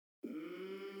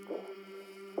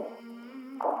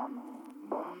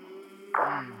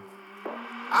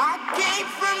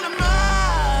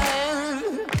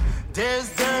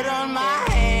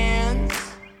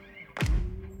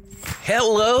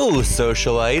Hello,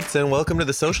 socialites, and welcome to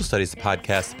the Social Studies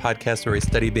podcast where we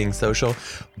study being social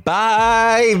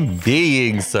by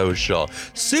being social.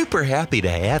 Super happy to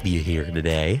have you here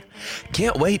today.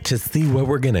 Can't wait to see what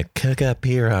we're going to cook up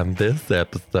here on this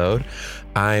episode.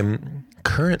 I'm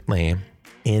currently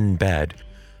in bed,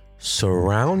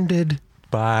 surrounded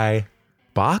by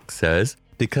boxes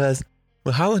because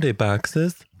the holiday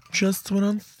boxes just went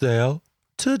on sale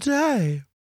today.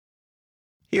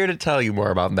 Here to tell you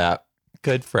more about that.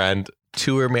 Good friend,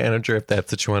 tour manager, if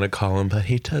that's what you want to call him, but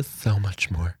he does so much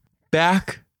more.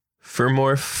 Back for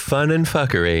more fun and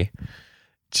fuckery,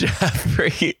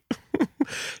 Jeffrey.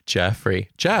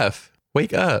 Jeff,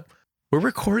 wake up. We're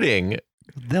recording.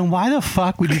 Then why the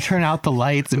fuck would you turn out the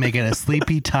lights and make it a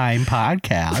sleepy time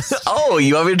podcast? Oh,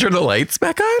 you want me to turn the lights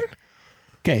back on?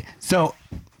 Okay, so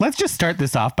let's just start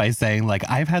this off by saying, like,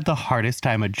 I've had the hardest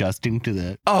time adjusting to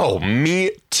the Oh,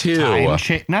 me too.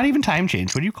 not even time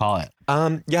change. What do you call it?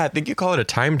 Yeah, I think you call it a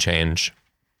time change.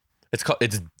 It's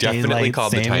definitely Daylight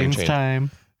called the time savings change.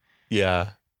 Time.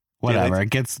 Yeah. Whatever. It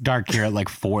gets dark here at like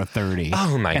 4:30.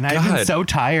 Oh my and God. I've been so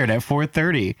tired at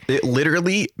 4:30. It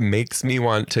literally makes me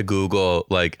want to Google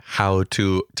like how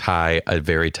to tie a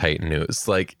very tight noose.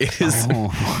 Like it is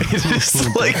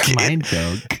like my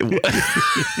joke.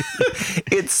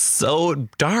 It's so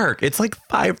dark. It's like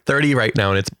 5:30 right now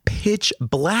and it's pitch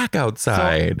black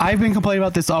outside. So I've been complaining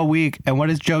about this all week. And what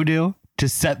does Joe do to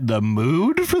set the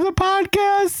mood for the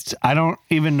podcast? I don't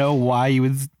even know why you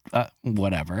would.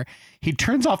 Whatever. He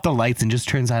turns off the lights and just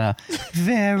turns on a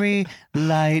very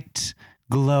light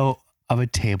glow of a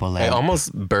table I lamp.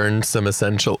 almost burned some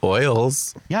essential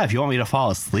oils. Yeah, if you want me to fall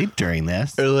asleep during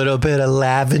this. A little bit of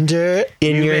lavender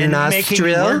in You've your been making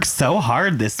me nostril. work so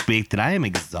hard this week that I am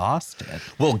exhausted.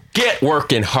 Well, get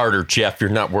working harder, Jeff. You're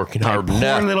not working hard My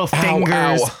enough. poor little Ow,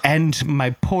 fingers ow. and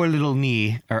my poor little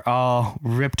knee are all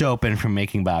ripped open from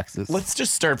making boxes. Let's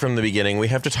just start from the beginning. We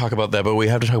have to talk about that, but we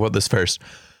have to talk about this first.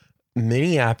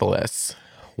 Minneapolis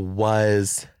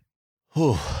was...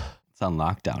 It's on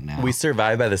lockdown now. We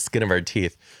survived by the skin of our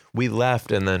teeth. We left,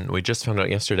 and then we just found out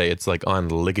yesterday it's like on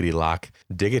liggity lock,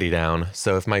 diggity down.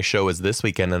 So if my show was this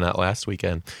weekend and not last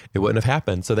weekend, it wouldn't have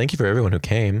happened. So thank you for everyone who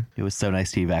came. It was so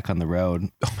nice to be back on the road.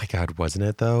 Oh my God, wasn't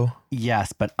it though?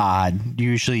 Yes, but odd.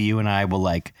 Usually you and I will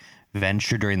like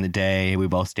venture during the day. We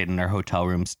both stayed in our hotel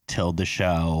rooms till the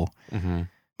show. Mm-hmm.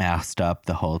 Masked up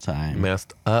the whole time.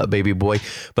 Messed up, baby boy.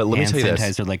 But let me tell you this.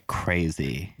 Hand sanitizer like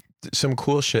crazy. Some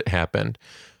cool shit happened.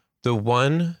 The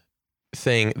one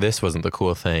thing, this wasn't the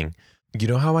cool thing. You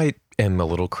know how I am a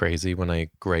little crazy when I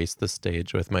grace the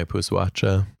stage with my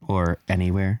Puswacha? Or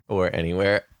anywhere. Or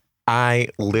anywhere. I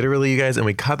literally, you guys, and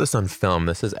we caught this on film.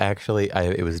 This is actually,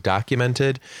 it was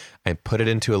documented. I put it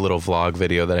into a little vlog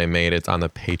video that I made. It's on the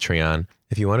Patreon.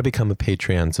 If you want to become a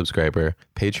Patreon subscriber,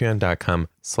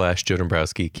 patreon.com/Joe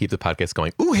Dombrowski. Keep the podcast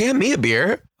going. Ooh, hand me a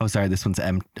beer. Oh, sorry. This one's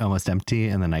almost empty.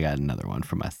 And then I got another one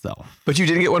for myself. But you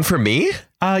didn't get one for me?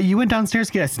 You went downstairs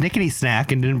to get a snickety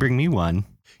snack and didn't bring me one.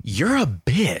 You're a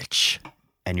bitch.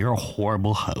 And you're a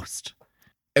horrible host.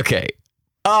 Okay.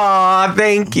 Aw,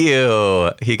 thank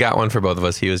you. He got one for both of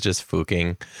us. He was just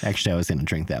fooking. Actually, I was going to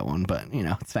drink that one, but you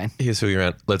know, it's fine. He was fooking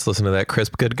around. Let's listen to that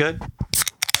crisp good.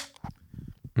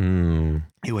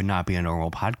 It would not be a normal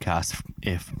podcast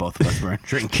if both of us weren't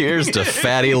drinking. Here's to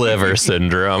fatty liver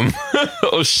syndrome.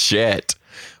 Oh, shit.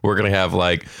 We're going to have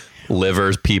like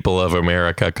livers people of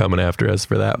America coming after us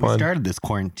for that We one. started this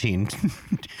quarantine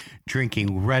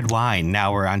drinking red wine.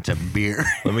 Now we're on to beer.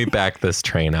 Let me back this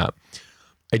train up.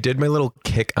 I did my little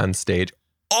kick on stage.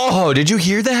 Oh, did you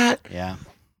hear that? Yeah.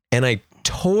 And I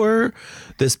tore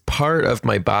this part of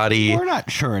my body. We're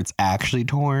not sure it's actually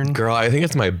torn. Girl, I think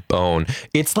it's my bone.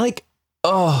 It's like,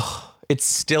 oh, it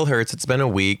still hurts. It's been a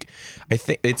week. I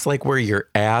think it's like where your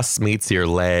ass meets your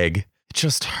leg. It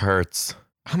just hurts.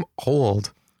 I'm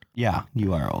old. Yeah,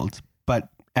 you are old. But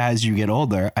as you get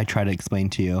older, I try to explain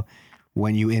to you,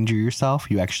 when you injure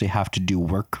yourself, you actually have to do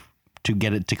work to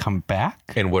get it to come back.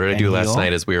 And what did I do last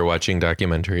night as we were watching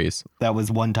documentaries? That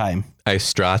was one time. I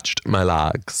stretched my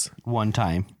legs. One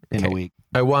time in a week.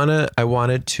 I wanted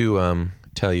to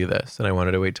tell you this, and I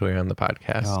wanted to wait till you're on the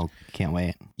podcast. Oh, can't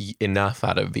wait. Enough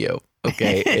out of you.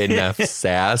 Okay, enough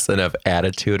sass, enough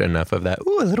attitude, enough of that.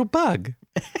 Ooh, a little bug.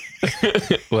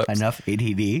 Whoops. Enough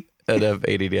ADD. Enough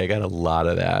ADD. I got a lot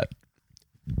of that.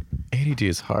 ADD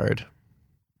is hard.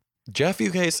 Jeff, you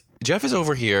guys, Jeff is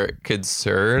over here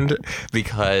concerned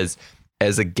because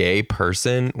as a gay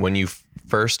person, when you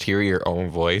first hear your own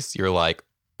voice, you're like,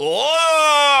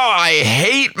 oh, I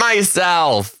hate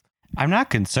myself. I'm not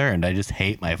concerned. I just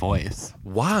hate my voice.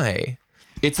 Why?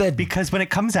 It's that Because when it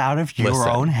comes out of your Listen.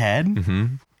 own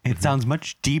head, It sounds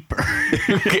much deeper.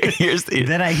 Okay, here's the.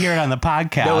 Then I hear it on the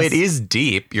podcast. No, it is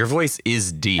deep. Your voice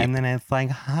is deep. And then it's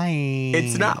like, hi.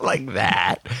 It's not like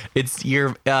that. It's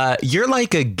you're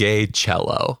like a gay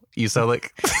cello. You sound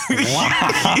like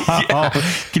Wow.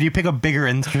 Can you pick a bigger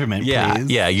instrument, please?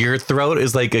 Yeah. Your throat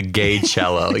is like a gay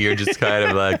cello. You're just kind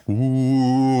of like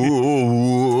ooh,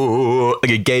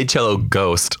 like a gay cello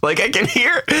ghost. Like I can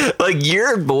hear like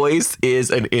your voice is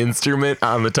an instrument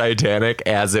on the Titanic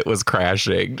as it was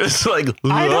crashing. Just like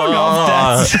I don't know if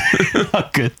that's a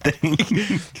good thing.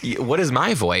 What is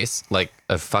my voice? Like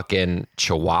a fucking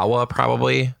chihuahua,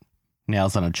 probably.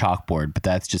 Nails on a chalkboard, but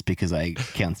that's just because I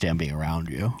can't stand being around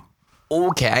you.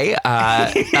 Okay.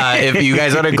 If you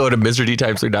guys want to go to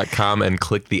MrDTimester.com and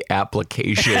click the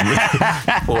application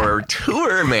for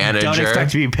tour manager. Don't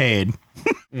expect to be paid.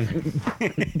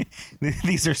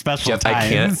 These are special Jeff, times. I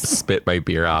can't spit my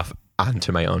beer off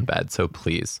onto my own bed, so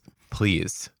please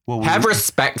Well, have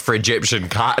respect for Egyptian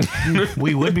cotton.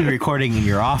 We would be recording in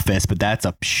your office, but that's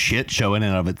a shit show in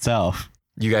and of itself.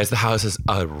 You guys, the house is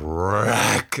a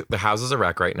wreck. The house is a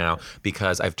wreck right now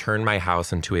because I've turned my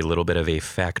house into a little bit of a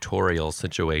factorial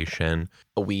situation.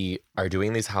 We are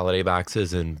doing these holiday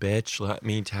boxes, and bitch, let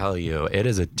me tell you, it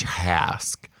is a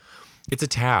task. It's a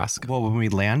task. Well, when we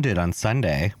landed on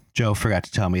Sunday, Joe forgot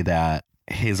to tell me that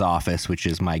his office, which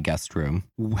is my guest room,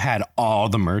 had all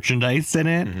the merchandise in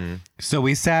it. Mm-hmm. So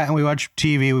we sat and we watched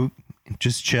TV,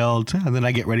 just chilled. And then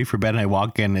I get ready for bed and I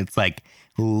walk in. It's like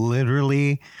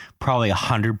literally probably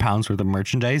 100 pounds worth of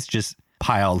merchandise just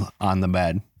piled on the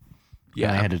bed. Yeah.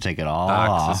 And I had to take it all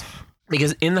off.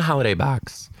 Because in the holiday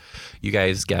box, you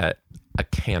guys get a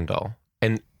candle.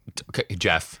 And okay,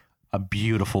 Jeff. A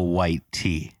beautiful white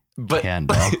tea. But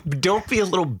don't be a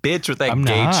little bitch with that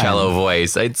cello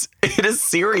voice. It is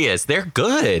serious. They're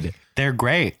good. They're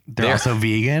great. They're also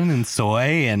vegan and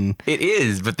soy and it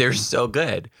is, but they're so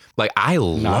good. Like I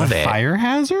love it. Fire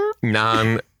hazard?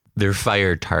 They're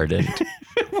fire retardant.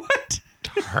 What?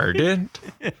 Retardant?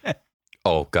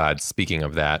 Oh God! Speaking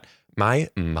of that, my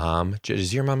mom.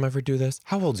 Does your mom ever do this?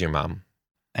 How old's your mom?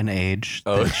 An age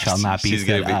that shall not be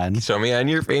said on. Show me on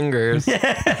your fingers.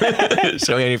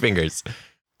 Show me on your fingers.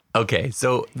 Okay,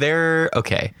 so they're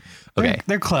okay.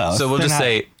 They're close. So we'll just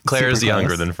say Claire's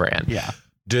younger than Fran. Yeah.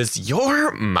 Does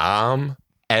your mom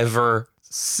ever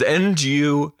send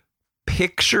you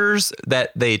pictures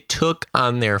that they took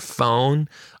on their phone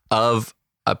of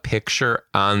a picture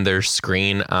on their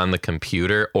screen on the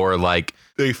computer, or like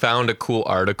they found a cool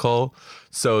article,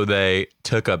 so they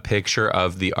took a picture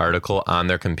of the article on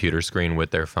their computer screen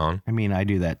with their phone? I mean, I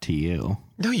do that to you.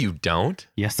 No, you don't.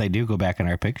 Yes, I do. Go back in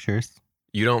our pictures.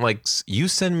 You don't like, you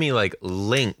send me like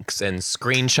links and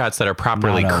screenshots that are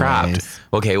properly cropped. Always.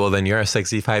 Okay, well then you're a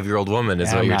 65-year-old woman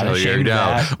is what you're telling me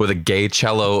now with a gay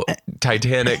cello,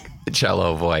 Titanic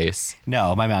cello voice.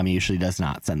 No, my mom usually does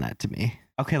not send that to me.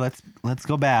 Okay, let's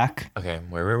go back. Okay,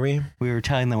 where were we? We were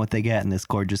telling them what they get in this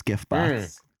gorgeous gift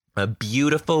box. A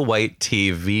beautiful white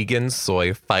tea, vegan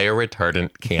soy, fire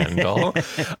retardant candle.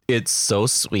 It's so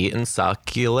sweet and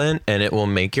succulent, and it will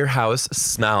make your house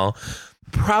smell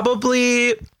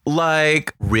probably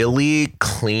like really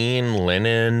clean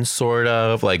linen, sort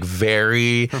of like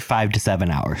very for 5 to 7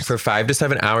 hours. For 5 to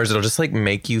 7 hours, it'll just like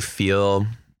make you feel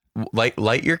like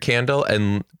light your candle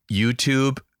and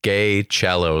YouTube gay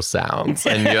cello sounds,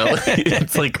 and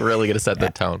it's like really gonna set the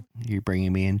tone. You're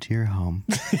bringing me into your home.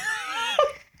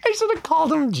 I should have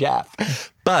called him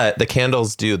Jeff. But the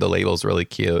candles do. The label's really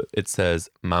cute. It says,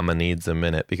 "Mama needs a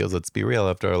minute," because let's be real,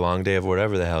 after a long day of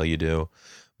whatever the hell you do,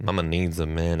 Mama needs a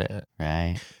minute.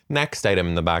 Right. Next item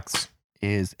in the box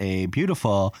is a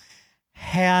beautiful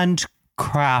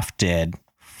handcrafted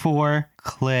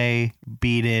 4-clay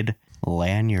beaded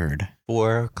lanyard.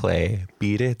 4-clay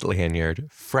beaded lanyard,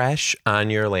 fresh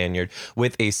on your lanyard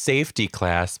with a safety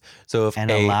clasp. So if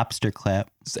a lobster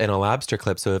clip. And a lobster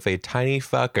clip. So if a tiny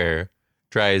fucker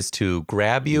tries to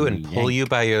grab you and pull you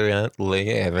by your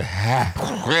lanyard.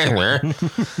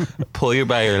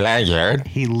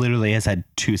 He literally has had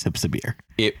 2 sips of beer.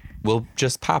 It will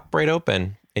just pop right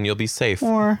open and you'll be safe.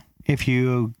 Or if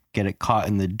you get it caught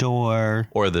in the door.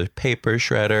 Or the paper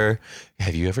shredder.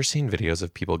 Have you ever seen videos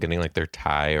of people getting like their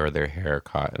tie or their hair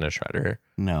caught in a shredder?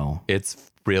 No.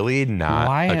 It's really not.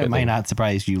 Why am I not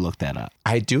surprised you looked that up?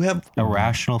 I do have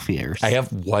irrational fears. I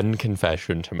have one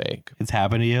confession to make. It's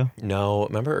happened to you? No.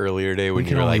 Remember earlier today when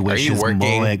you were like, are you working?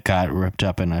 Mullet got ripped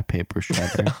up in a paper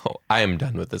shredder. No, I am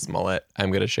done with this mullet. I'm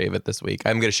going to shave it this week.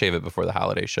 I'm going to shave it before the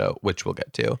holiday show, which we'll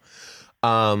get to.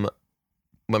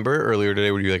 Remember earlier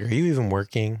today when you were like, are you even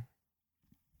working?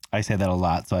 I say that a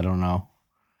lot, so I don't know.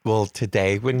 Well,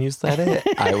 today when you said it,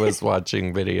 I was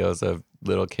watching videos of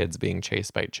little kids being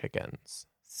chased by chickens.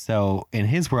 So in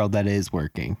his world, that is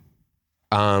working.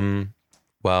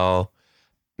 Well,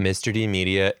 Mr. D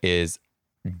Media is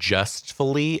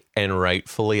justfully and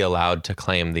rightfully allowed to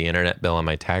claim the internet bill on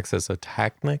my taxes. So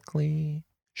technically,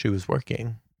 she was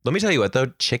working. Let me tell you what,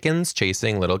 though. Chickens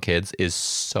chasing little kids is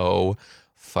so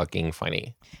fucking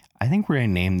funny. I think we're going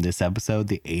to name this episode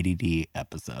the ADD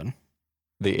episode.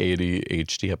 The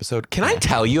ADHD episode. Can I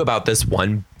tell you about this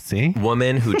one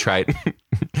woman who tried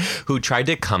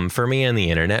to come for me on the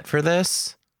internet for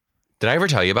this? Did I ever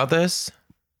tell you about this?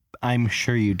 I'm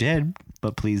sure you did,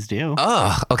 but please do.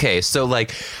 Oh, okay. So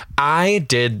like I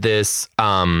did this,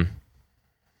 so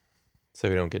we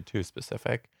don't get too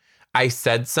specific. I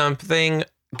said something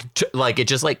like it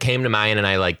just like came to mind and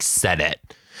I like said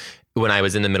it when I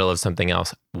was in the middle of something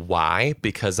else. Why?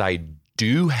 Because I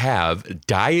do have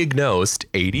diagnosed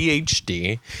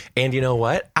ADHD. And you know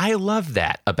what? I love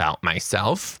that about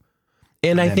myself.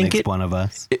 And I think it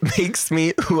makes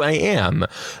me who I am.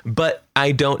 But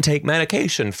I don't take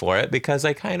medication for it because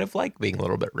I kind of like being a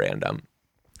little bit random.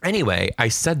 Anyway, I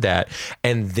said that,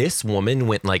 and this woman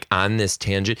went like on this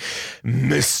tangent.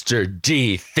 Mr.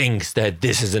 D thinks that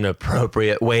this is an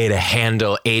appropriate way to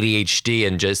handle ADHD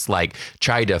and just like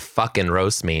tried to fucking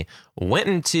roast me. Went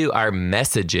into our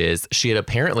messages. She had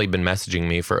apparently been messaging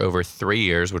me for over 3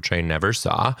 years, which I never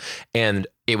saw. And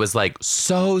it was like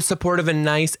so supportive and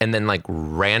nice. And then like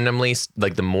randomly,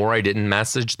 like the more I didn't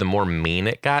message, the more mean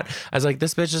it got. I was like,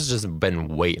 this bitch has just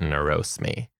been waiting to roast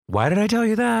me. Why did I tell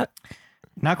you that?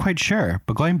 Not quite sure,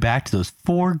 but going back to those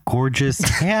 4 gorgeous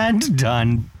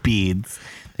hand-done beads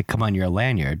that come on your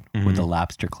lanyard with a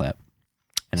lobster clip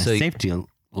and a safety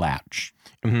latch.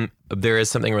 There is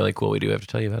something really cool we do have to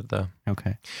tell you about, though.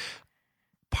 Okay.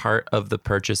 Part of the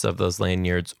purchase of those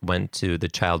lanyards went to the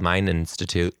Child Mind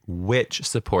Institute, which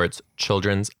supports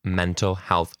children's mental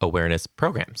health awareness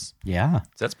programs. Yeah. So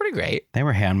that's pretty great. They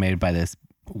were handmade by this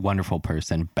wonderful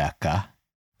person, Becca.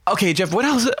 Okay, Jeff, what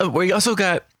else? We also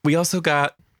got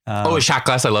a shot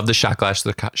glass. I love the shot glass.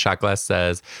 The shot glass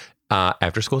says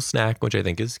after school snack, which I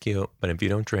think is cute. But if you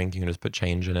don't drink, you can just put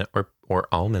change in it or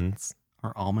almonds.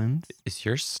 Or almonds. Is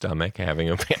your stomach having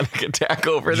a panic attack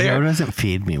over there? Joe doesn't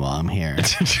feed me while I'm here.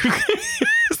 Did you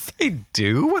guys, they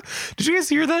do? Did you guys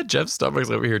hear that? Jeff's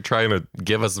stomach's over here trying to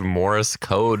give us Morse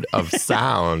code of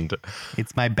sound.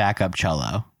 It's my backup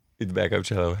cello. It's backup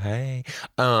cello. Hey.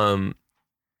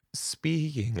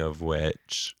 Speaking of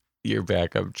which, your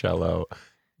backup cello,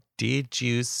 did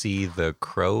you see the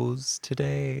crows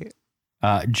today?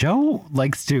 Joe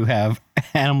likes to have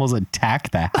animals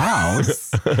attack the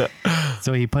house.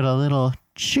 So he put a little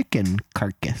chicken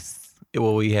carcass.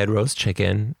 Well, we had roast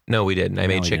chicken. No, we didn't. I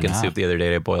made chicken soup the other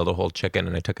day. I boiled a whole chicken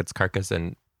and I took its carcass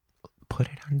and put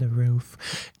it on the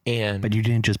roof. But you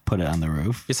didn't just put it on the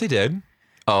roof? Yes, I did.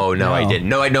 Oh, no, I didn't.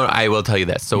 No, I know. I will tell you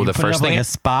this. So the first thing, like a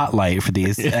spotlight for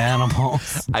these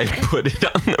animals. I put it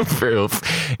on the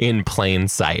roof in plain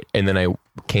sight. And then I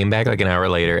came back like an hour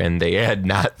later and they had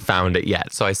not found it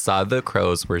yet. So I saw the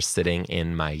crows were sitting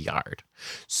in my yard.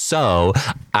 So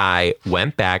I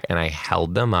went back and I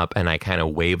held them up and I kind of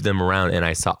waved them around and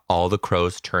I saw all the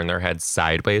crows turn their heads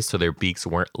sideways. So their beaks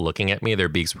weren't looking at me. Their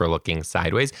beaks were looking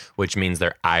sideways, which means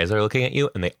their eyes are looking at you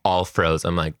and they all froze.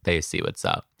 I'm like, they see what's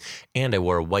up. And I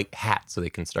wore a white hat so they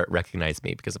can start recognize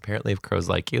me because apparently if crows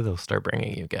like you, they'll start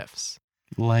bringing you gifts.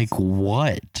 Like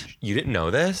what? You didn't know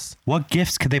this? What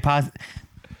gifts could they possibly...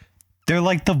 They're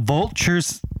like the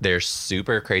vultures. They're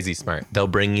super crazy smart. They'll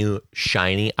bring you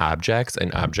shiny objects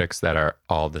and objects that are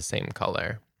all the same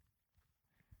color.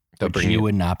 Which you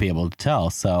would not be able to tell.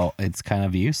 So it's kind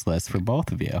of useless for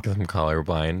both of you. I'm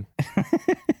colorblind.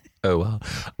 Oh,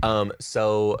 well.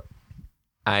 So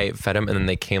I fed them and then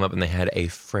they came up and they had a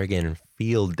friggin'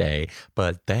 field day.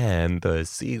 But then the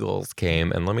seagulls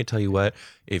came. And let me tell you what,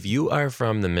 if you are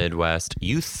from the Midwest,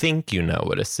 you think you know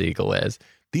what a seagull is.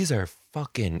 These are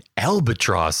fucking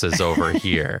albatrosses over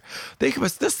here.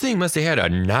 This thing must have had a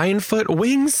 9-foot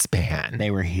wingspan.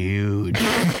 They were huge.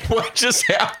 What just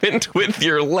happened with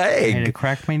your leg? I had to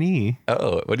crack my knee.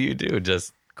 Oh, what do you do?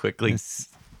 Just quickly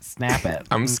snap it.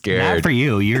 I'm scared. Not for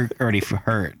you. You're already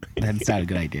hurt. That's not a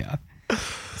good idea.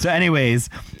 So anyways,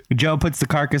 Joe puts the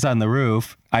carcass on the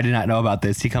roof. I did not know about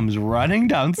this. He comes running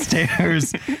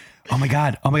downstairs. Oh my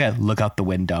God. Look out the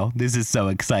window. This is so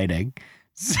exciting.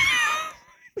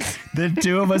 The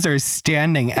two of us are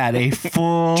standing at a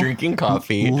full drinking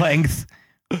coffee length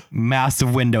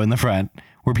massive window in the front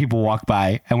where people walk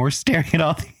by and we're staring at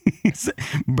all these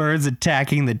birds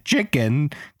attacking the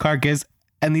chicken carcass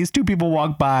and these two people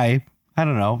walk by. I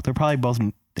don't know. They're probably both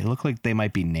They look like they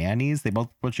might be nannies. They both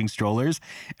pushing strollers,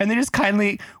 and they just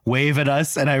kindly wave at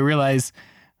us. And I realize,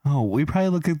 oh, we probably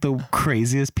look like the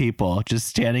craziest people just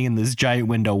standing in this giant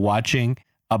window watching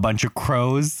a bunch of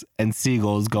crows and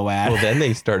seagulls go at. Well, then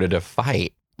they started to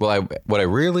fight. Well, what I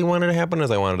really wanted to happen is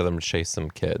I wanted them to chase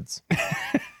some kids.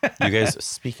 You guys,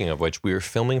 speaking of which, we were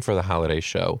filming for the holiday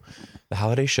show. The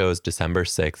holiday show is December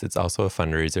 6th. It's also a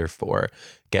fundraiser for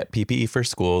Get PPE for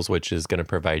Schools, which is going to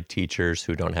provide teachers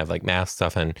who don't have like mask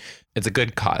stuff. And it's a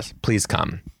good cause. Please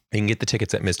come. You can get the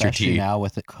tickets at Mr. Especially T. now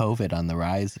with the COVID on the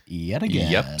rise yet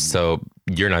again. Yep. So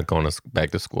you're not going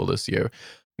back to school this year.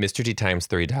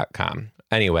 MrTtimes3.com.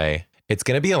 Anyway, it's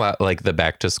going to be a lot like the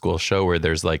back to school show where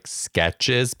there's like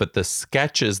sketches, but the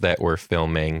sketches that we're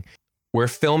filming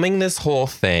this whole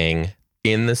thing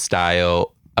in the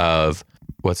style of,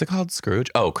 what's it called? Scrooge?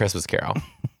 Oh, Christmas Carol.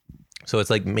 So it's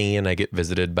like me and I get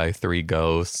visited by 3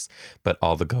 ghosts, but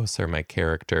all the ghosts are my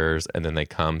characters and then they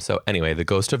come. So anyway, the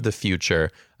ghost of the future,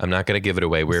 I'm not going to give it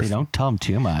away. Don't tell them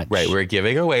too much. Right.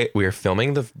 We're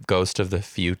filming the ghost of the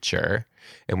future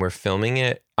and we're filming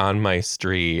it on my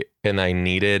street and I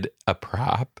needed a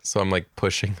prop. So I'm like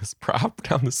pushing this prop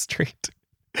down the street.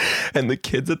 And the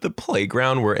kids at the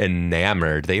playground were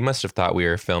enamored. They must have thought we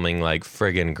were filming like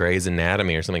friggin' Grey's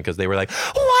Anatomy or something because they were like,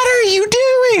 "What are you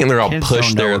doing?" And they're all Kids pushed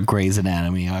don't know there. what Grey's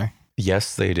Anatomy are.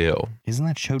 Yes, they do. Isn't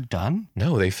that show done?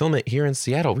 No, they film it here in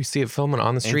Seattle. We see it filming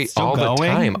on the street It's still all the going?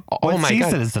 time. Oh What my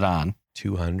season God. is it on?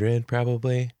 200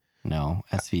 probably. No,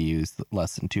 SVU's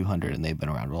less than 200 and they've been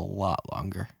around a lot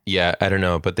longer. Yeah, I don't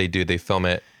know, but they do. They film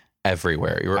it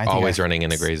everywhere. You're I think always I running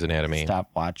into Grey's Anatomy.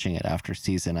 Stop watching it after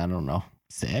season, I don't know,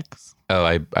 6?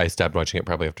 Oh, I stopped watching it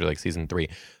probably after like season 3.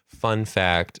 Fun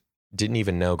fact, didn't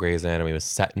even know Grey's Anatomy was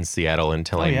set in Seattle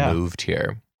until I moved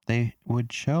here. They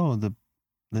would show the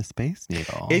Space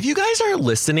Needle. If you guys are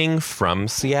listening from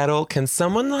Seattle, can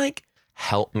someone like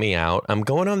help me out? I'm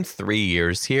going on 3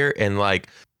 years here and like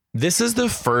this is the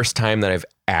first time that I've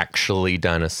actually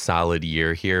done a solid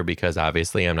year here because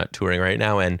obviously I'm not touring right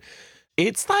now and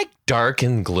it's like dark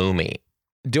and gloomy.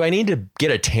 Do I need to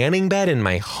get a tanning bed in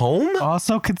my home?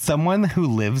 Also, could someone who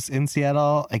lives in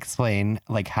Seattle explain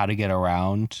like how to get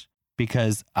around?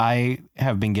 Because I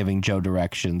have been giving Joe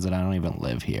directions and I don't even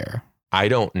live here. I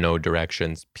don't know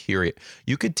directions, period.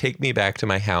 You could take me back to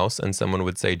my house and someone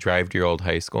would say, drive to your old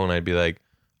high school. And I'd be like,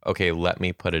 okay, let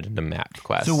me put it into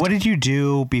MapQuest. So what did you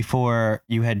do before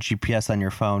you had GPS on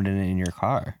your phone and in your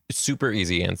car? Super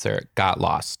easy answer. Got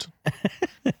lost.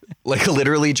 Like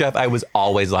literally, Jeff, I was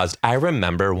always lost. I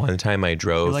remember one time I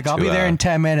drove You're like, I'll be there in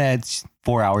 10 minutes.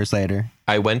 4 hours later.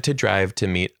 I went to drive to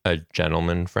meet a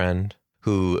gentleman friend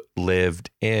who lived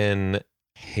in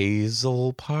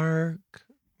Hazel Park,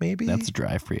 maybe? That's a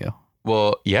drive for you.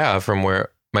 Well, yeah, from where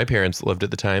my parents lived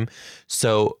at the time.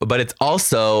 So, but it's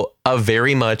also a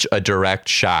very much a direct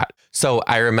shot. So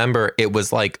I remember it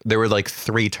was like, there were like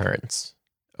 3 turns.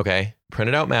 Okay.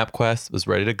 Printed out MapQuest, was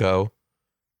ready to go.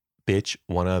 Bitch,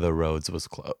 one of the roads was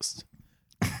closed.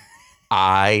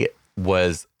 I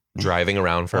was driving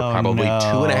around for probably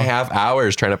 2.5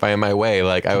 hours trying to find my way.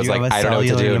 Like I was like, I don't know what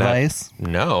to do now.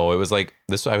 No, it was like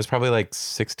this. I was probably like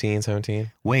 16,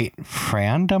 17. Wait,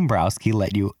 Fran Dombrowski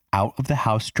let you out of the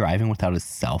house driving without a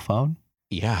cell phone?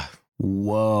 Yeah.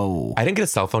 Whoa. I didn't get a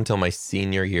cell phone till my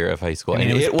senior year of high school. I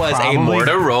mean, and it was a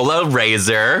Motorola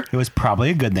Razr. It was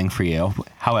probably a good thing for you.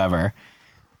 However,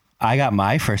 I got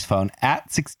my first phone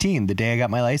at 16, the day I got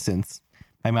my license.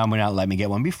 My mom would not let me get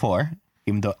one before,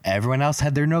 even though everyone else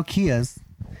had their Nokias.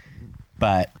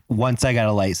 But once I got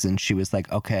a license, she was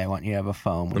like, okay, I want you to have a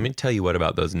phone. Let me tell you what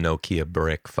about those Nokia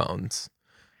brick phones.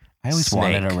 I always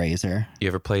wanted a Razr. You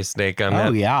ever play Snake on that?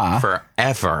 Oh, yeah.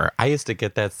 Forever. I used to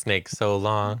get that Snake so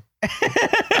long.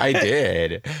 I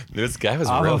did. This guy was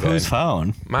real good. Whose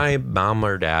phone? My mom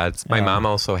or dad's. My mom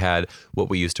also had what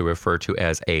we used to refer to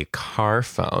as a car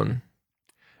phone.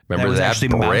 Remember that was that actually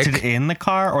brick? mounted in the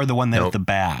car, or the one that had the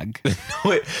bag?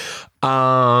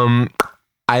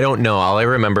 I don't know. All I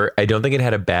remember, I don't think it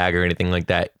had a bag or anything like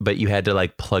that, but you had to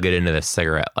like plug it into the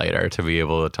cigarette lighter to be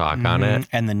able to talk on it.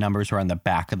 And the numbers were on the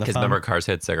back of the phone. Because remember cars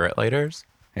had cigarette lighters?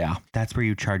 Yeah. That's where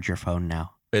you charge your phone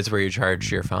now. It's where you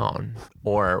charge your phone,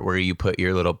 or where you put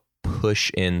your little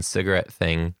push-in cigarette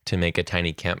thing to make a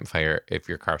tiny campfire if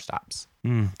your car stops.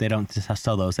 They don't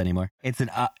sell those anymore. It's an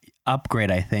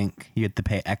upgrade, I think. You have to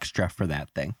pay extra for that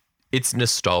thing. It's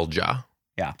nostalgia.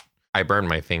 Yeah. I burn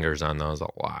my fingers on those a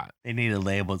lot. They need a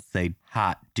label that say,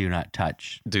 hot, do not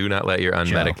touch. Do not let your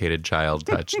unmedicated child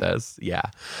touch this. Yeah.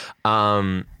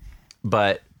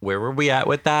 But where were we at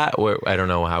with that? I don't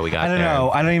know how we got there. I don't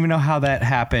know. I don't even know how that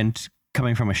happened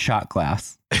coming from a shot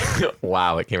glass.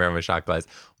 Wow, it came from a shot glass.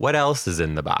 What else is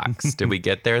in the box? Did we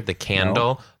get there? The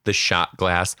candle, the shot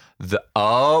glass, the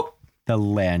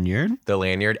lanyard. The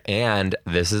lanyard, and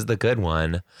this is the good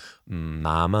one,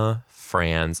 Mama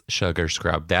Fran's sugar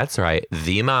scrub. That's right,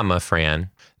 the Mama Fran.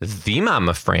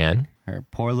 Her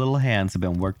poor little hands have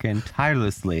been working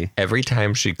tirelessly. Every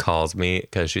time she calls me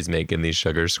because she's making these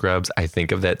sugar scrubs, I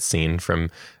think of that scene from,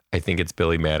 I think it's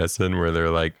Billy Madison, where they're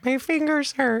like, my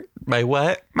fingers hurt. My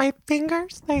what? My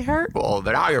fingers, they hurt. Well,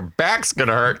 now your back's going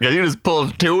to hurt because you just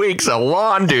pulled 2 weeks of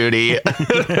lawn duty.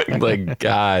 Like,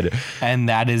 God. And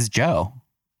that is Joe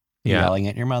yelling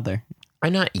at your mother.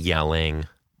 I'm not yelling,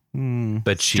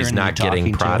 but she's Sternly not getting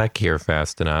talking to product here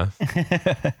fast enough.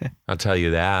 I'll tell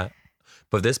you that.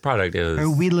 But this product is... Her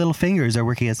wee little fingers are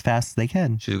working as fast as they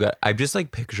can. She's got... I'm just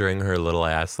like picturing her little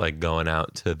ass like going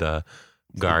out to the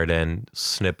garden,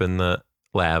 snipping the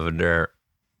lavender,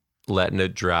 letting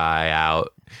it dry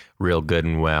out real good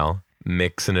and well,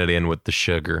 mixing it in with the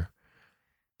sugar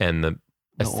and the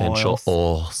essential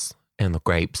oils and the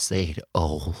grapeseed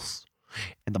oils.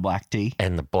 And the black tea.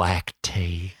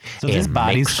 So this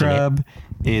body scrub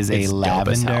is a It's dope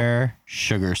as hell. lavender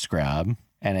sugar scrub,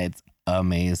 and it's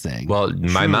amazing. Well,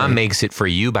 my mom makes it for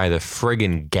you by the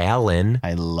friggin' gallon.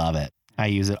 I love it. I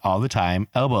use it all the time.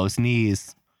 Elbows,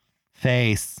 knees,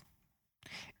 face.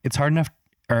 It's hard enough,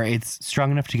 or it's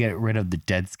strong enough to get rid of the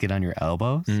dead skin on your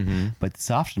elbows, but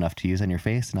soft enough to use on your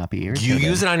face and not be irritated. You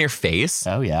use it on your face?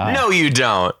 Oh, yeah. No, you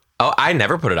don't. Oh, I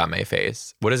never put it on my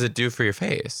face. What does it do for your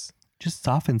face? Just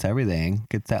softens everything.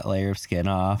 Gets that layer of skin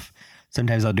off.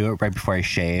 Sometimes I'll do it right before I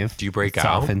shave. Do you break It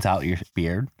out? softens out your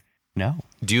beard. No.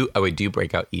 Do you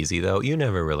break out easy though? You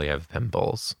never really have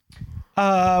pimples.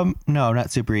 No,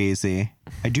 not super easy.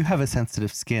 I do have a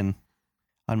sensitive skin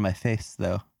on my face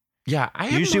though. Yeah,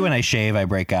 Usually when I shave, I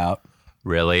break out.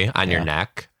 Really? On your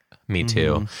neck? Me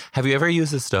too. Have you ever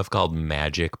used this stuff called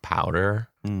magic powder?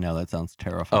 No, that sounds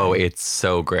terrifying. Oh, it's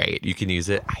so great. You can use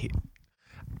it.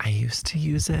 I used to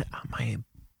use it on my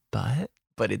butt,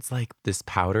 but it's like this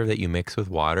powder that you mix with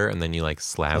water and then you like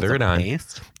slather it on.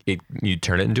 Paste? You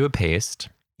turn it into a paste.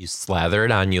 You slather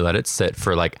it on, you let it sit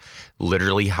for like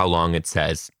literally how long it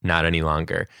says, not any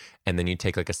longer. And then you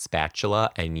take like a spatula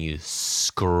and you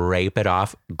scrape it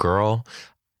off. Girl,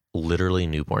 literally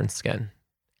newborn skin.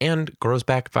 And grows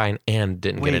back fine and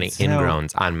didn't get any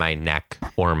ingrowns on my neck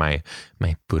or my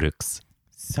buttocks.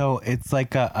 So it's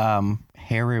like a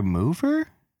hair remover?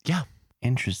 Yeah.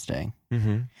 Interesting.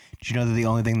 Mm-hmm. Do you know that the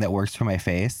only thing that works for my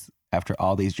face after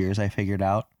all these years I figured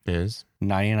out? Is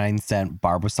 99-cent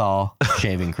Barbasol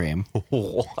shaving cream.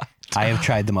 what? I have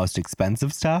tried the most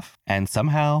expensive stuff and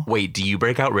somehow Wait, do you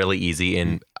break out really easy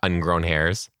in ungrown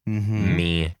hairs?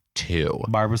 Me too.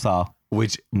 Barbasol,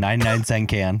 Which 99-cent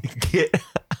can. get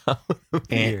out of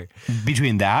here.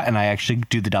 Between that and I actually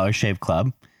do the Dollar Shave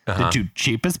Club, the two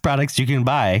cheapest products you can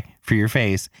buy for your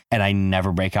face, and I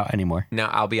never break out anymore. Now,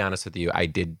 I'll be honest with you. I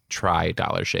did try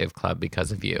Dollar Shave Club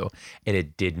because of you, and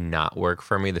it did not work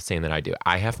for me the same that I do.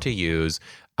 I have to use,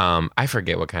 I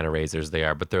forget what kind of razors they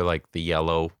are, but they're like the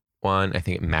yellow one. I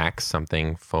think Max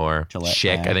something for Gillette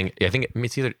Chic. Mag. I think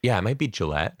it's either, it might be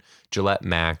Gillette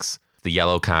Max, the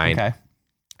yellow kind. Okay.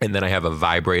 And then I have a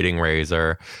vibrating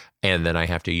razor, and then I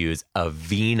have to use a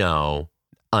Vino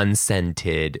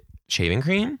unscented shaving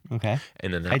cream. Okay.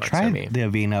 And then that I works for tried me. the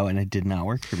Aveeno and it did not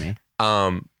work for me.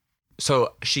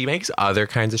 So she makes other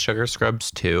kinds of sugar scrubs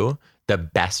too. The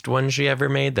best one she ever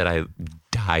made that I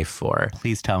die for,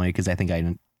 Please tell me because I think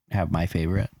I have my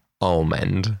favorite.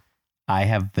 almond. I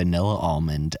have vanilla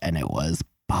almond and it was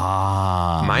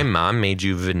bomb. My mom made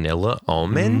you vanilla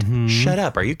almond? Shut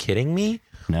up. Are you kidding me?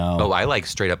 No. Oh, I like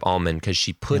straight up almond because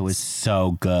she it was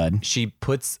so good.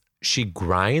 she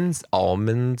grinds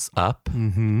almonds up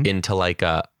into like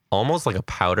almost like a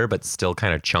powder, but still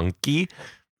kind of chunky.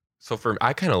 So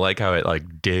I kind of like how it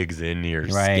like digs into your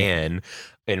skin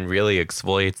and really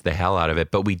exfoliates the hell out of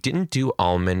it. But we didn't do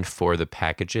almond for the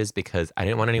packages because I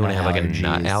didn't want anyone to have like a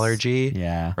nut allergy.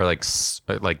 Yeah. Or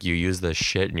like you use the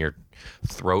shit and your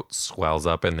throat swells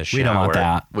up in the shower. We don't want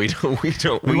that. We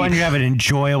don't. We want you to have an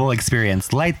enjoyable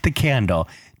experience. Light the candle,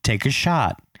 take a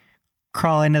shot,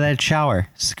 crawl into that shower,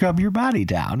 scrub your body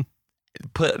down.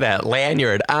 Put that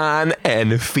lanyard on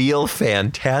and feel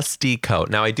fantastico.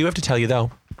 Now, I do have to tell you,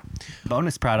 though.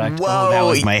 Bonus product. Whoa. Oh, that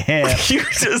was my hip. You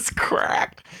just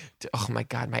cracked. Oh, my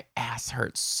God. My ass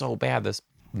hurts so bad. This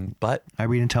butt. Are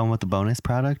we going to tell them what the bonus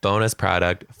product? Bonus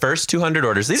product. First 200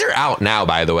 orders. These are out now,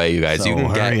 by the way, you guys. So you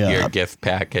can get hurry your up. gift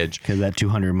package. Because that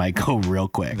 200 might go real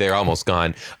quick. They're almost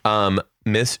gone. Shop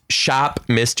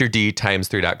Mr. D times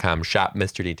 3.com. Shop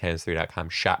Mr. D times 3.com.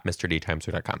 Shop Mr. D times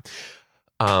 3.com.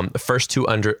 First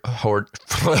 200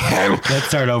 Let's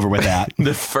start over with that.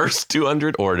 the first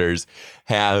 200 orders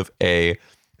have a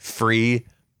free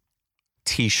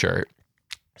t-shirt.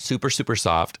 Super, super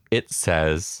soft. It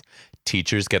says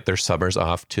teachers get their summers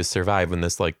off to survive in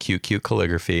this like cute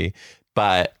calligraphy,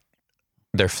 but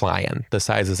they're flying. The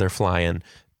sizes are flying.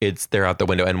 They're out the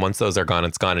window. And once those are gone,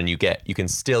 it's gone. And you can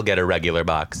still get a regular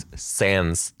box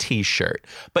sans t-shirt.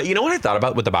 But you know what I thought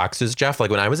about with the boxes, Jeff? Like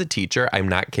when I was a teacher, I'm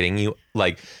not kidding you,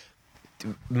 like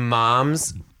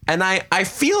moms, and I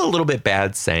feel a little bit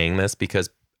bad saying this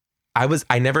because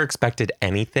I never expected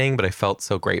anything, but I felt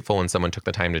so grateful when someone took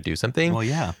the time to do something. Well,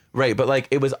 yeah. Right. But like,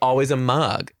 it was always a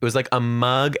mug. It was like a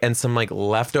mug and some like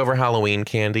leftover Halloween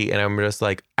candy. And I'm just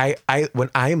like,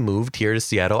 when I moved here to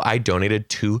Seattle, I donated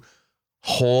 2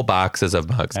 whole boxes of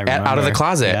mugs out of the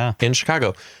closet in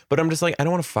Chicago. But I'm just like, I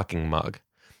don't want a fucking mug.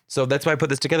 So that's why I put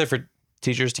this together for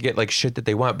teachers to get like shit that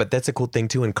they want. But that's a cool thing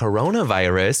too. In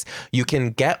coronavirus, you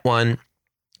can get one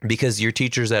because your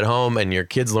teacher's at home and your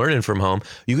kids learning from home.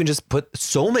 You can just put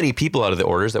so many people out of the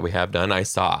orders that we have done. I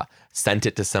saw sent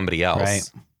it to somebody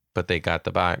else, but they got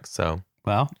the box. So,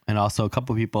 well, and also a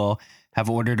couple people have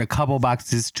ordered a couple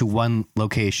boxes to one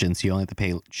location. So you only have to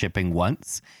pay shipping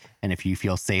once. And if you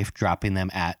feel safe dropping them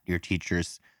at your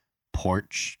teacher's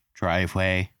porch,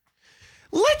 driveway.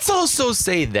 Let's also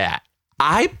say that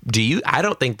I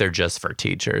don't think they're just for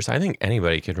teachers. I think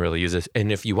anybody can really use this.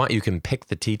 And if you want, you can pick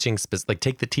the teaching, like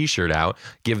take the t-shirt out,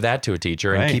 give that to a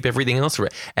teacher and keep everything else for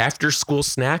it. After school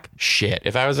snack, shit.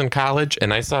 If I was in college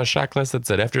and I saw a shot glass that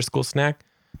said after school snack,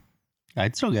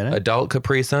 I'd still get it. Adult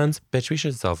Capri Suns. Bitch, we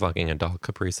should sell fucking adult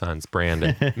Capri Suns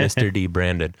branded. Mr. D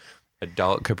branded.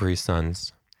 Adult Capri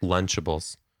Suns.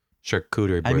 Lunchables.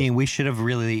 Charcuterie board. I mean, we should have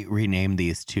really renamed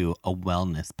these to a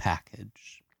wellness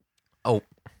package. Oh,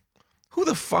 who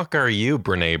the fuck are you,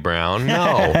 Brene Brown?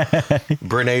 No.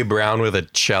 Brene Brown with a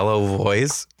cello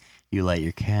voice. You light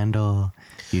your candle.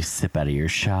 You sip out of your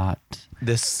shot.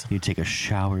 You take a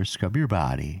shower, scrub your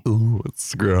body. Ooh,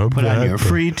 scrub. Put on your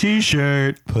free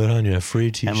t-shirt. Put on your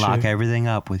free t-shirt. And lock everything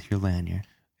up with your lanyard.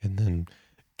 And then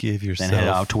give yourself then head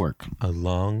out to work. A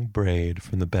long braid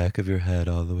from the back of your head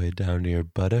all the way down to your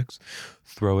buttocks.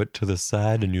 Throw it to the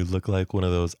side and you look like one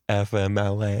of those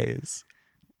FMLAs.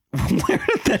 Where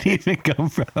did that even come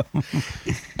from?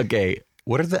 Okay,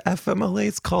 what are the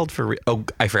FMLAs called for? Oh,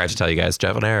 I forgot to tell you guys,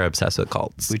 Jeff and I are obsessed with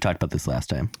cults. We talked about this last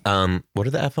time. What are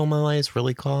the FMLAs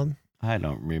really called? I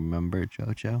don't remember,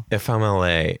 Jojo.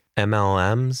 FMLA.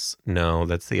 MLMs? No,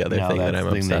 that's the other thing that I'm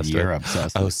obsessed with.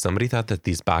 Obsessed with. Oh, somebody thought that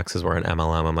these boxes were an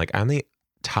MLM. I'm like, I'm the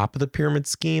top of the pyramid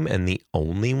scheme and the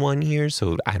only one here,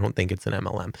 so I don't think it's an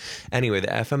MLM. Anyway, the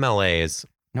FMLAs.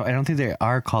 No, I don't think they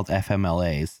are called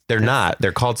FMLAs. They're not.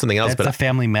 They're called something else. That's the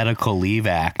Family Medical Leave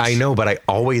Act. I know, but I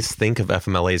always think of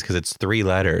FMLAs because it's 3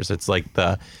 letters. It's like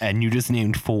the... And you just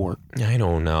named 4. I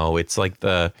don't know. It's like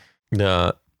the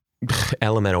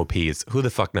LMNOPs. Who the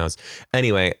fuck knows?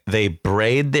 Anyway, they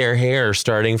braid their hair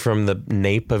starting from the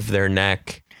nape of their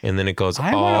neck. And then it goes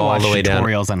all the way down.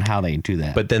 Tutorials on how they do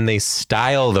that. But then they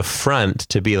style the front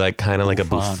to be like kind of like a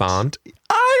bouffant.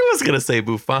 I was going to say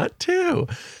bouffant too.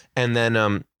 And then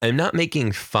I'm not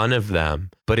making fun of them,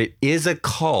 but it is a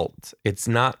cult. It's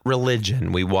not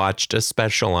religion. We watched a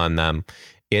special on them.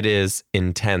 It is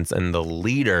intense. And the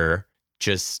leader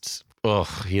just,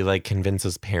 he like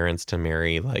convinces parents to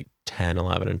marry like 10,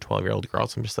 11, and 12-year-old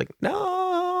girls. I'm just like,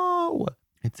 no.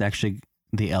 It's actually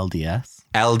the LDS.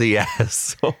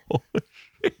 LDS. Oh,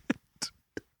 shit.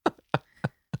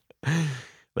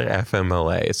 The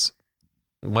FMLAs.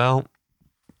 Well,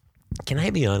 can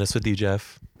I be honest with you,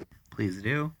 Jeff? Please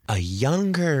do. A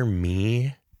younger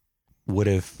me would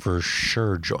have for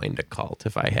sure joined a cult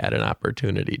if I had an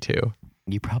opportunity to.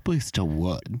 You probably still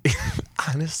would.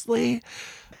 Honestly,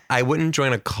 I wouldn't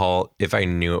join a cult if I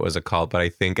knew it was a cult, but I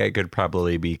think I could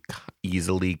probably be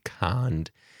easily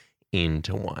conned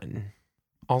into one.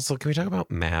 Also, can we talk about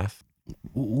math?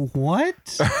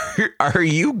 What? Are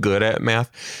you good at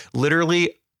math?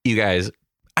 Literally, you guys,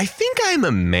 I think I'm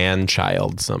a man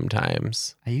child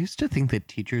sometimes. I used to think that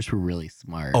teachers were really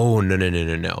smart. Oh,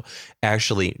 no.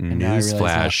 Actually,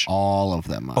 newsflash. All of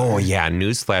them are. Oh, yeah.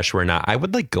 Newsflash, we're not. I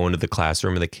would like go into the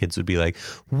classroom and the kids would be like,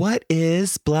 what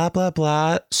is blah, blah,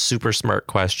 blah? Super smart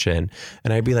question.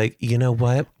 And I'd be like, you know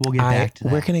what? We'll get back to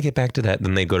that. We're going to get back to that.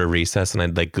 Then they'd go to recess and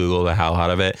I'd like Google the hell out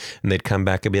of it. And they'd come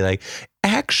back and be like,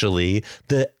 actually,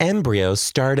 the embryos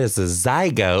start as a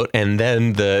zygote and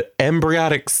then the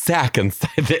embryonic sac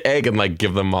inside the egg, and like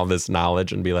give them all this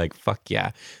knowledge and be like, fuck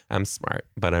yeah, I'm smart,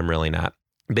 but I'm really not.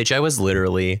 Bitch, I was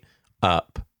literally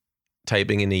up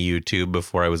typing into YouTube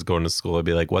before I was going to school. I'd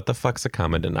be like, what the fuck's a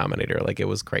common denominator? Like, it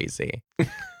was crazy.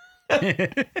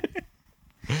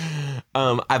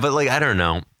 But like, I don't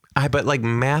know. But like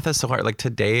math is so hard. Like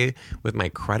today with my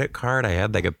credit card, I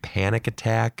had like a panic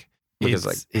attack. It's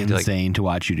Like, insane to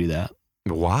watch you do that.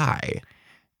 why?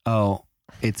 Oh,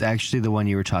 it's actually the one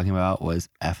you were talking about was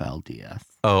FLDS.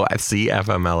 Oh, I see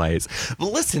FMLAs. But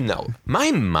listen, though,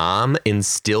 my mom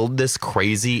instilled this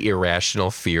crazy, irrational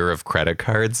fear of credit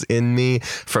cards in me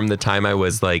from the time I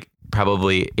was like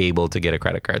probably able to get a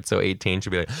credit card. So 18 should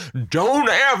be like, don't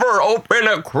ever open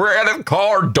a credit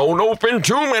card. Don't open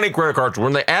too many credit cards.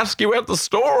 When they ask you at the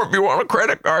store if you want a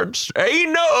credit card, say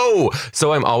no.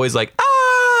 So I'm always like,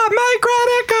 my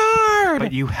credit card.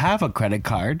 But you have a credit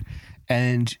card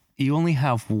and you only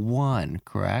have one,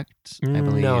 correct? I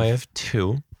believe. No, I have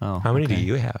two. Oh, How many okay. do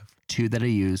you have? Two that I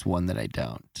use, one that I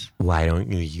don't. Why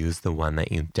don't you use the one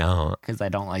that you don't? Because I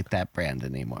don't like that brand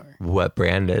anymore. What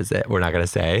brand is it? We're not going to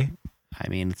say. I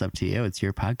mean, it's up to you. It's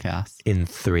your podcast. In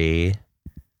 3,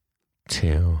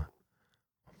 2,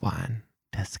 1.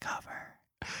 Discover.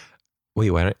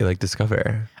 Wait, why don't you like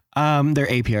Discover? Their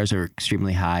APRs are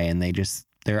extremely high and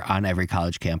they're on every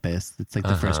college campus. It's like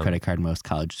the first credit card most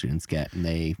college students get. And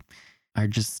they are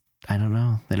just, I don't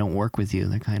know. They don't work with you.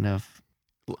 They're kind of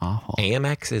awful.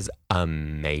 Amex is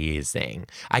amazing.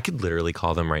 I could literally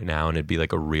call them right now and it'd be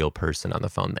like a real person on the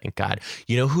phone. Thank God.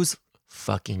 You know who's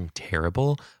fucking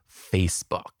terrible?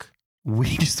 Facebook.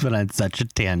 We just went on such a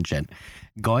tangent.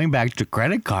 Going back to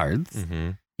credit cards,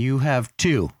 Mm-hmm. you have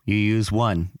two. You use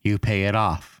one. You pay it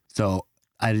off. So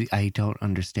I don't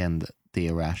understand the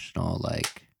irrational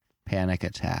like panic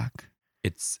attack.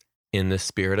 It's in the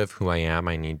spirit of who I am.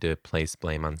 I need to place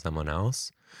blame on someone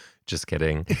else. Just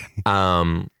kidding.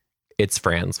 It's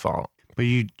Fran's fault. But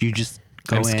you just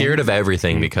go I'm scared in. of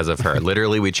everything because of her.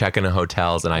 Literally, we check into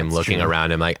hotels and I'm That's looking true.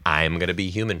 around. I'm like, I'm going to be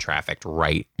human trafficked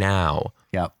right now.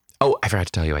 Yep. Oh, I forgot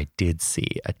to tell you, I did see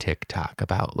a TikTok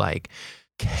about like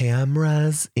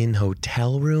cameras in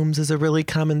hotel rooms is a really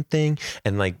common thing.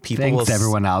 And like people Thanks will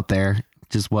everyone out there.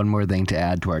 Just one more thing to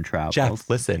add to our travels. Jeff,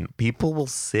 listen, people will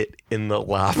sit in the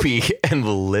lobby and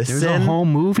listen. There's a whole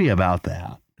movie about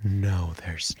that. No,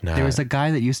 there's not. There was a guy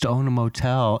that used to own a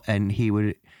motel and he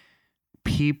would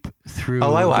peep through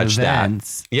I watched the that.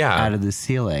 vents Yeah. out of the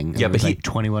ceiling. Yeah, It but was like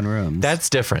 21 rooms. That's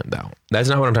different though. That's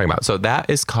not what I'm talking about. So that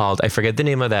is called, I forget the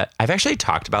name of that. I've actually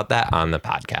talked about that on the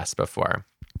podcast before.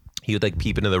 He would like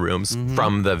peep into the rooms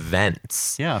from the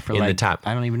vents. yeah, for in like, the top.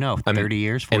 I don't even know, 30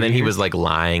 years, 40 And then he years? was like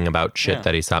lying about shit Yeah.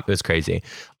 that he saw. It was crazy.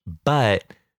 But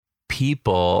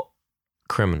people,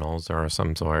 criminals or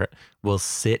some sort, will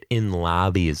sit in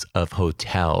lobbies of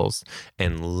hotels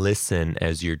and listen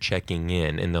as you're checking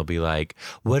in. And they'll be like,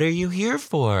 what are you here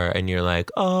for? And you're like,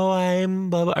 oh,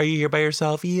 I'm blah, blah. Are you here by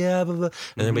yourself? Yeah. Blah, blah.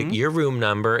 And they're like, your room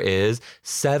number is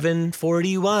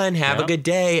 741. Have a Yep. good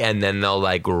day. And then they'll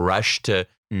like rush to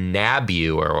nab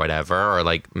you or whatever, or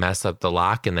like mess up the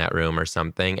lock in that room or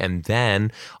something. And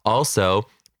then also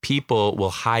people will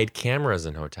hide cameras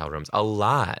in hotel rooms a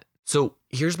lot. So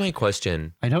here's my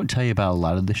question. I don't tell you about a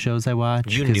lot of the shows I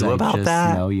watch. You 'cause knew I about just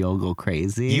that? know you'll go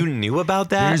crazy. You knew about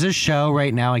that? There's a show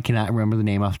right now, I cannot remember the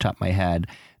name off the top of my head,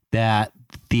 that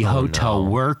the hotel no.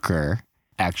 worker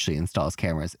actually installs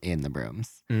cameras in the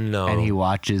rooms. No. And he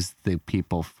watches the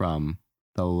people from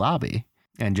the lobby.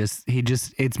 And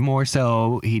it's more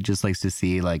so he just likes to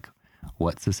see like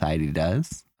what society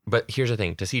does. But here's the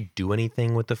thing. Does he do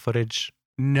anything with the footage?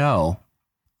 No.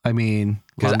 I mean,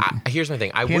 Because here's my thing.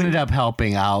 I he ended wouldn't. up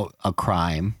helping out a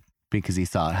crime because he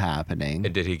saw it happening.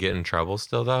 Did he get in trouble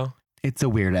still though? It's a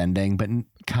weird ending, but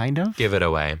kind of. Give it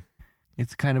away.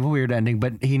 It's kind of a weird ending,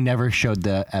 but he never showed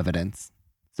the evidence.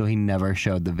 So he never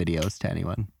showed the videos to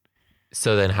anyone.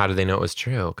 So then how do they know it was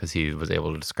true? Because he was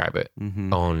able to describe it.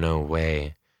 Mm-hmm. Oh, no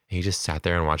way. He just sat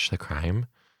there and watched the crime?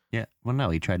 Yeah. Well, no,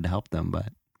 he tried to help them, but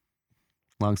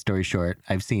long story short,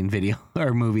 I've seen video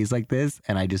or movies like this,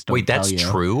 and I just don't Wait, that's tell you.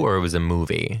 true or it was a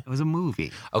movie? It was a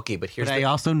movie. Okay, but here's But the I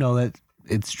also know that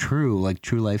it's true. Like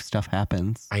true life stuff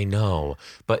happens. I know,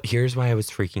 but here's why I was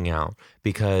freaking out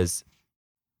because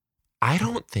I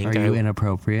don't think Are you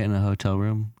inappropriate in a hotel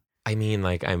room? I mean,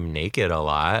 like I'm naked a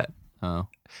lot. Oh,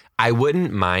 I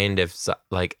wouldn't mind if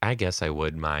like I guess I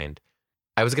would mind.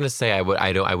 I was gonna say I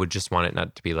would just want it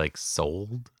not to be like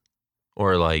sold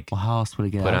or like well, how else would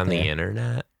it get put out on the there?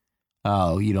 internet.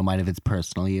 Oh, you don't mind if it's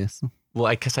personal use? Well,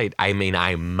 I guess I mean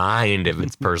I mind if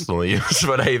it's personal use,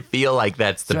 but I feel like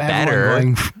that's the So better.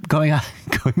 everyone going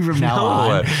from now No.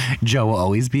 on, Joe will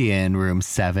always be in room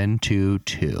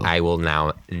 722. I will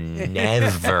now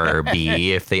never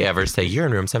be if they ever say you're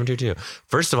in room 722.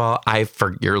 First of all,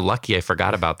 you're lucky I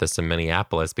forgot about this in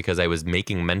Minneapolis because I was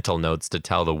making mental notes to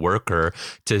tell the worker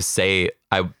to say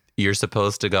you're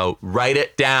supposed to go write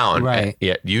it down. Right.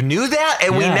 Yeah, you knew that,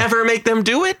 and we Yeah. never make them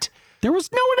do it. There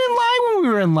was no one in line when we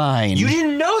were in line. You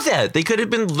didn't know that. They could have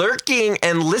been lurking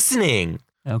and listening.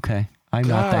 Okay. I'm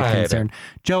not that God. concerned.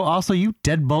 Joe, also, you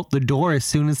deadbolt the door as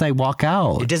soon as I walk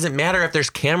out. It doesn't matter if there's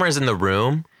cameras in the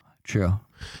room. True.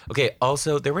 Okay,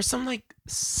 also, there was some like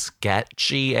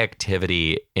sketchy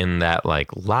activity in that like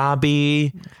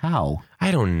lobby. How? I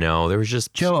don't know. There was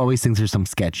just Joe always thinks there's some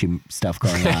sketchy stuff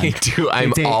going on. I do.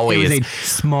 I'm It always was a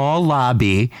small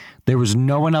lobby. There was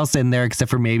no one else in there except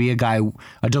for maybe a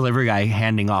delivery guy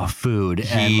handing off food.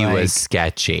 he and, was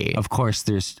sketchy. Of course,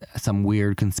 there's some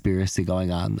weird conspiracy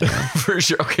going on there. For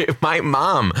sure. Okay, my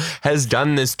mom has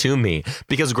done this to me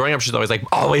because growing up, she's always like,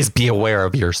 always be aware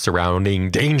of your surrounding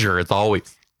danger. It's always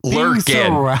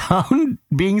lurking.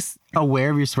 Being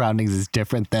aware of your surroundings is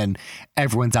different than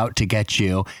everyone's out to get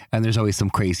you, and there's always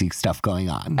some crazy stuff going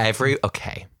on.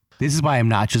 Okay. This is why I'm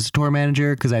not just a tour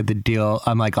manager, because I have the deal.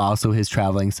 I'm like also his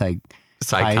traveling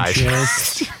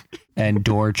psychiatrist and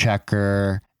door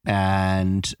checker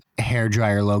and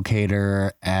hairdryer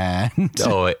locator, and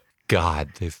Oh God.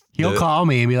 he'll call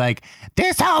me and be like,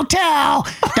 "This hotel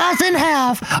doesn't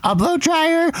have a blow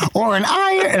dryer or an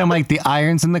iron." And I'm like, "The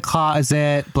iron's in the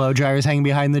closet, blow dryer's hanging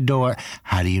behind the door."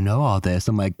 "How do you know all this?"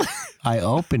 I'm like, "I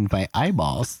opened my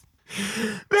eyeballs."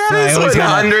 That is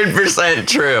 100%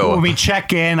 true. When we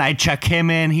check in, I check him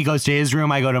in. He goes to his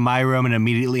room. I go to my room, and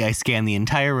immediately I scan the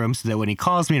entire room so that when he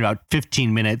calls me in about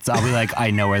 15 minutes, I'll be like,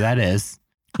 "I know where that is."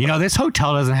 You know, this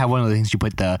hotel doesn't have one of the things you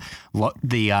put the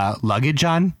luggage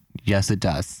on. Yes, it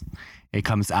does. It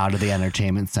comes out of the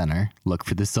entertainment center. Look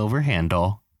for the silver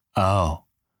handle. Oh.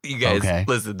 You guys, Okay.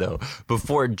 Listen though.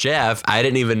 Before Jeff, I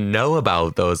didn't even know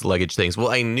about those luggage things. Well,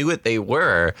 I knew what they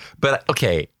were, but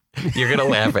okay. You're going to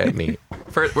laugh at me.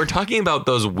 We're talking about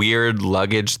those weird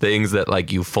luggage things that like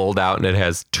you fold out and it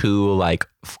has two like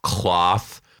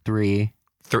cloth,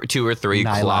 two or three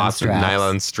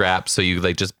nylon straps. So you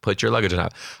like just put your luggage on.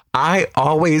 I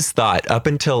always thought up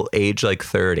until age like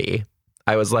 30,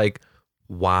 I was like,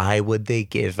 why would they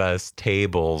give us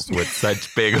tables with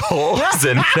such big holes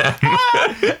in them?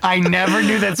 I never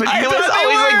knew that's what you I thought was they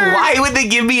always were. like, why would they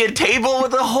give me a table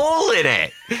with a hole in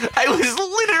it? I was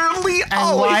literally And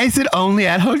always... why is it only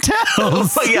at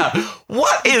hotels? Oh, yeah.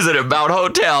 What is it about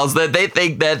hotels that they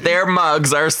think that their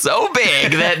mugs are so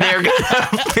big that they're going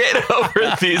to fit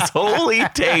over these holy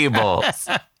tables?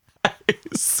 I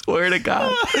swear to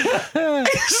God. I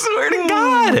swear to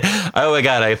God. Oh, my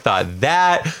God. I thought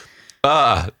that...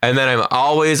 and then I'm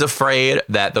always afraid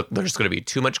that there's going to be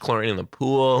too much chlorine in the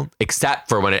pool, except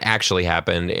for when it actually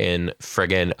happened in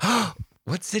friggin'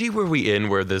 what city were we in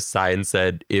where this sign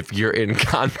said, if you're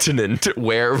incontinent,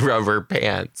 wear rubber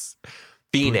pants?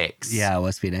 Phoenix. Yeah, it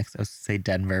was Phoenix. I was going to say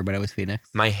Denver, but it was Phoenix.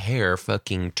 My hair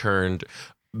fucking turned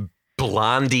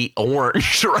blondie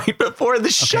orange right before the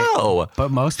show. But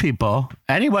most people,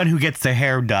 anyone who gets their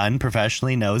hair done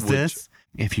professionally knows this.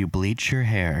 If you bleach your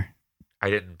hair. I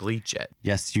didn't bleach it.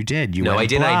 Yes, you did. No, I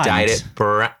didn't. Blonde. I dyed it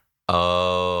brown.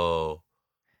 Oh,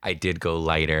 I did go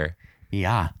lighter.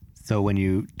 Yeah. So when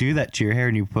you do that to your hair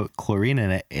and you put chlorine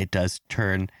in it, it does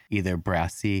turn either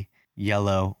brassy,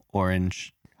 yellow,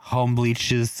 orange. Home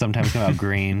bleaches sometimes come out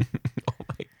green. Oh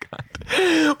my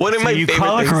God. One of So my you favorite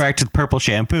color things. correct with purple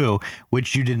shampoo,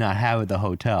 which you did not have at the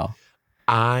hotel.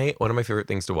 One of my favorite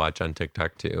things to watch on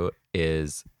TikTok too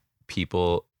is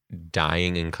people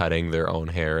dyeing and cutting their own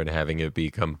hair and having it be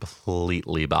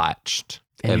completely botched.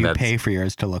 And you that's- pay for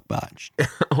yours to look botched.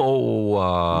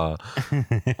 Oh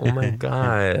my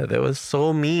God. That was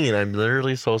so mean. I'm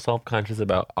literally so self-conscious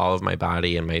about all of my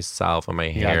body and myself and my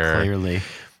Yeah, hair. clearly.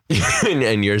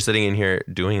 and you're sitting in here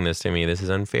doing this to me. This is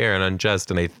unfair and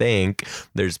unjust. And I think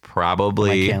there's Am I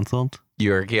probably... canceled?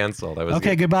 You're canceled. I was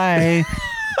Okay, goodbye.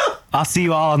 I'll see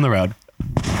you all on the road.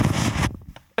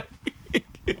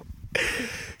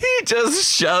 He just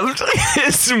shoved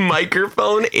his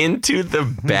microphone into the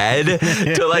bed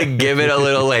to like give it a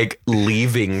little like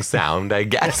leaving sound, I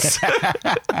guess.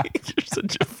 You're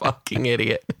such a fucking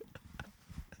idiot.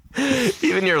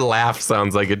 Even your laugh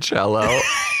sounds like a cello.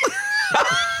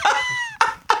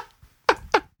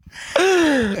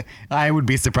 I would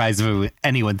be surprised if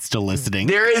anyone's still listening.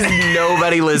 There is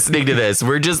nobody listening to this.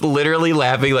 We're just literally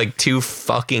laughing like two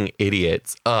fucking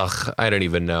idiots. Ugh, I don't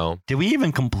even know. Did we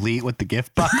even complete what the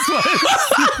gift box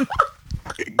was?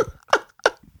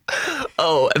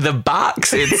 Oh, the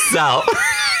box itself.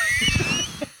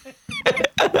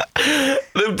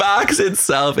 The box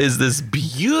itself is this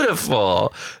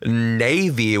beautiful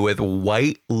navy with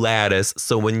white lattice.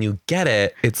 So when you get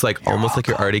it, it's like almost like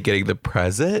you're already getting the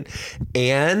present.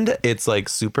 And it's like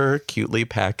super cutely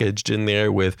packaged in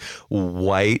there with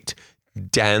white,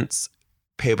 dense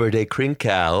paper de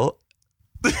crinkle,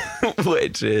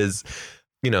 which is,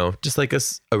 you know, just like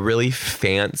a really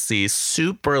fancy,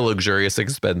 super luxurious,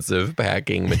 expensive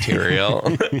packing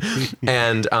material.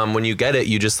 And when you get it,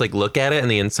 you just like look at it on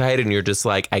the inside and you're just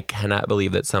like, I cannot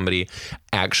believe that somebody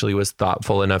actually was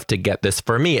thoughtful enough to get this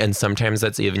for me. And sometimes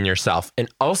that's even yourself. And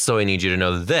also, I need you to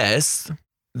know this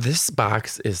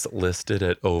box is listed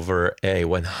at over a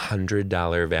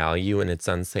 $100 value and it's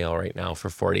on sale right now for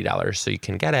 $40. So you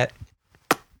can get it.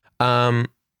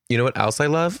 You know what else I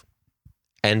love?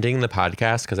 Ending the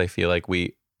podcast because I feel like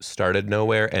we started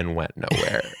nowhere and went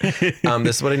nowhere.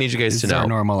 This is what I need you guys to know. Our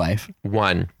normal life.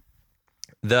 1,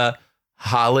 the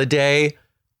holiday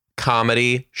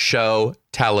comedy show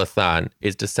telethon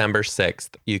is December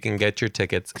 6th. You can get your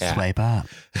tickets at... Swipe up.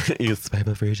 You swipe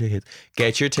up for your tickets.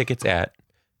 Get your tickets at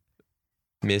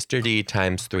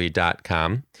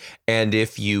MrD3.com. And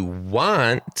if you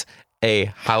want a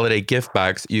holiday gift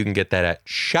box, you can get that at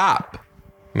shop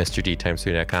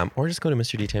MrD3.com, or just go to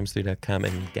MrD3.com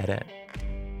and get it.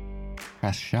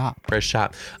 Press shop.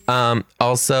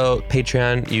 Also,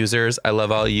 Patreon users, I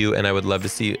love all you, and I would love to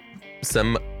see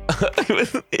some.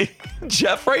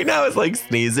 Jeff right now is like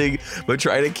sneezing, but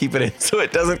try to keep it in so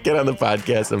it doesn't get on the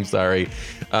podcast. I'm sorry.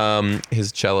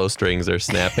 His cello strings are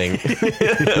snapping.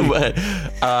 But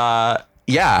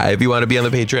yeah, if you want to be on the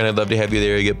Patreon, I'd love to have you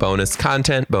there. You get bonus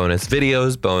content, bonus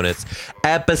videos, bonus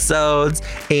episodes.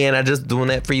 And I'm just doing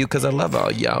that for you because I love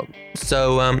all y'all.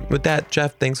 So with that,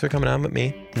 Jeff, thanks for coming on with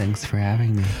me. Thanks for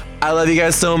having me. I love you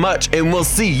guys so much, and we'll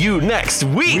see you next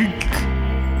week.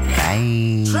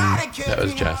 Bye. That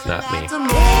was Jeff, not me.